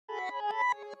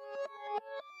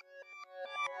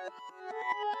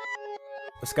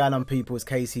What's going on, people? It's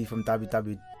Casey from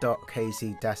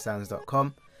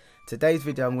www.kc-sounds.com. Today's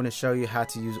video I'm going to show you how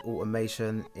to use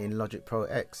automation in Logic Pro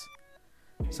X.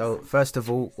 So first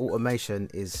of all, automation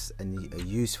is a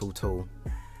useful tool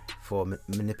for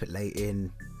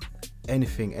manipulating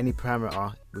anything, any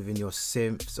parameter within your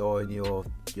synths or in your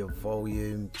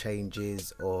volume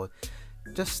changes, or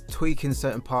just tweaking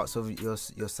certain parts of your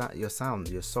sound,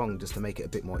 your song, just to make it a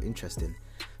bit more interesting.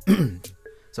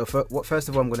 So first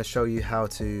of all, I'm going to show you how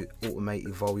to automate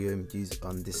your volume used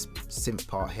on this synth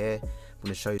part here. I'm going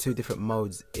to show you two different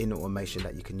modes in automation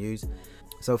that you can use.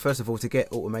 So first of all, to get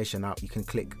automation up, you can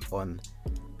click on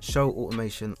show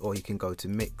automation, or you can go to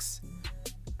mix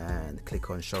and click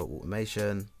on show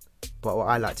automation. But what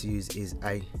I like to use is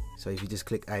A. So if you just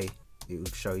click A, it will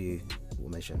show you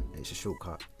automation. It's a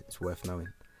shortcut, it's worth knowing.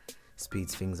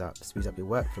 Speeds things up, speeds up your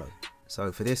workflow.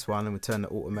 So for this one, I'm going to turn the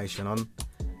automation on,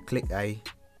 click A.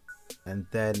 And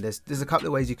then there's a couple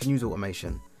of ways you can use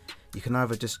automation. You can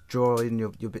either just draw in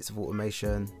your bits of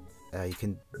automation, you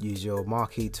can use your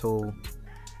marquee tool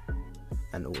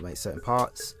and automate certain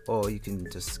parts, or you can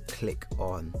just click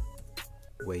on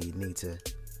where you need to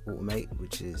automate,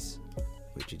 which you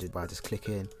did by just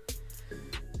clicking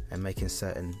and making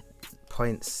certain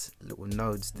points, little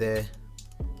nodes there,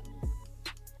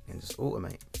 and just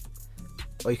automate.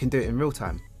 Or you can do it in real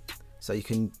time. So you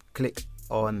can click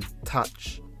on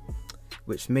touch,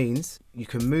 which means you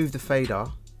can move the fader,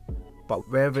 but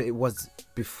wherever it was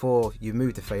before you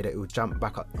moved the fader, it will jump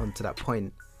back up onto that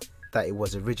point that it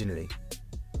was originally.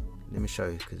 Let me show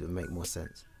you, because it will make more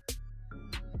sense.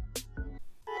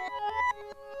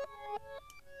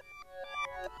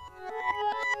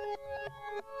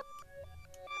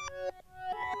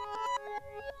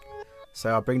 So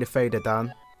I'll bring the fader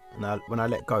down, and when I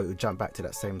let go, it will jump back to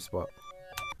that same spot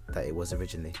that it was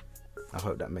originally. I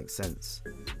hope that makes sense.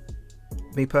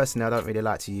 Me personally, I don't really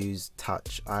like to use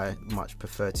touch. I much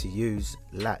prefer to use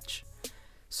latch.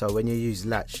 So when you use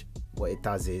latch, what it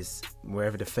does is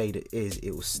wherever the fader is,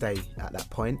 it will stay at that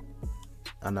point.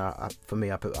 And for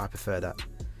me, I prefer that.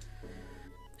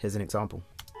 Here's an example.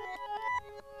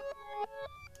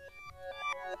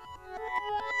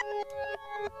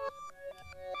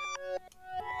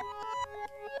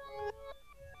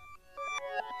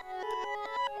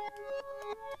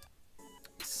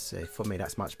 So for me,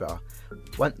 that's much better.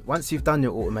 Once you've done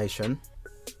your automation,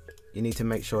 you need to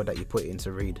make sure that you put it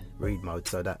into read mode,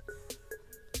 so that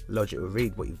Logic will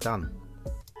read what you've done.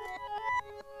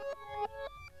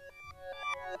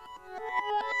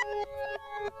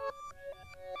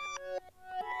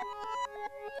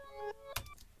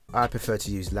 I prefer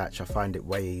to use latch. I find it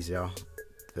way easier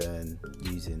than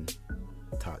using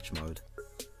touch mode.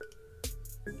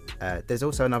 There's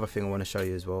also another thing I want to show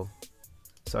you as well.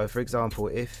 So for example,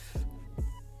 if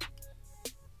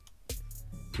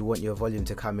you want your volume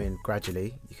to come in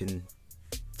gradually, you can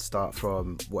start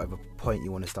from whatever point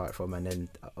you want to start from, and then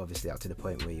obviously up to the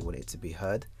point where you want it to be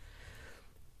heard.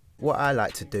 What I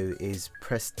like to do is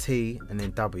press T and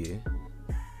then W,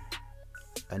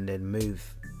 and then move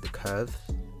the curve.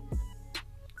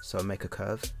 So make a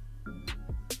curve,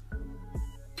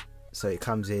 so it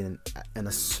comes in a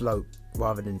slope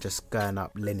rather than just going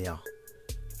up linear.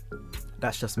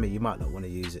 That's just me. You might not want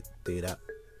to do that,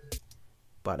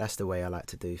 but that's the way I like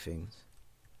to do things.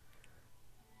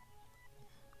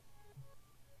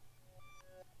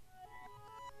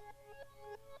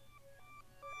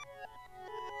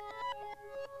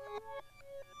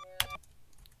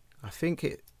 I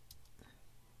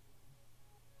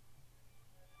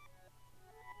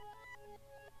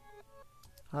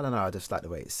don't know, I just like the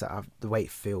way it's set up, the way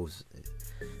it feels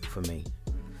for me.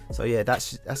 So yeah,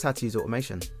 that's how to use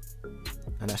automation,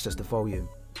 and that's just the volume.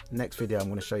 Next video, I'm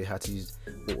going to show you how to use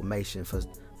automation for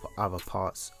other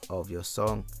parts of your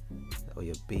song or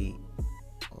your beat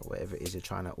or whatever it is you're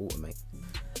trying to automate.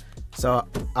 So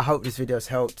I hope this video has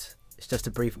helped. It's just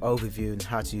a brief overview on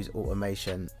how to use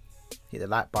automation. Hit the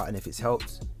like button if it's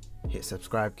helped. Hit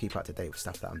subscribe, keep up to date with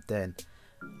stuff that I'm doing.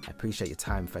 I appreciate your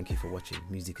time. Thank you for watching.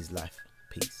 Music is life.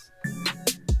 Peace.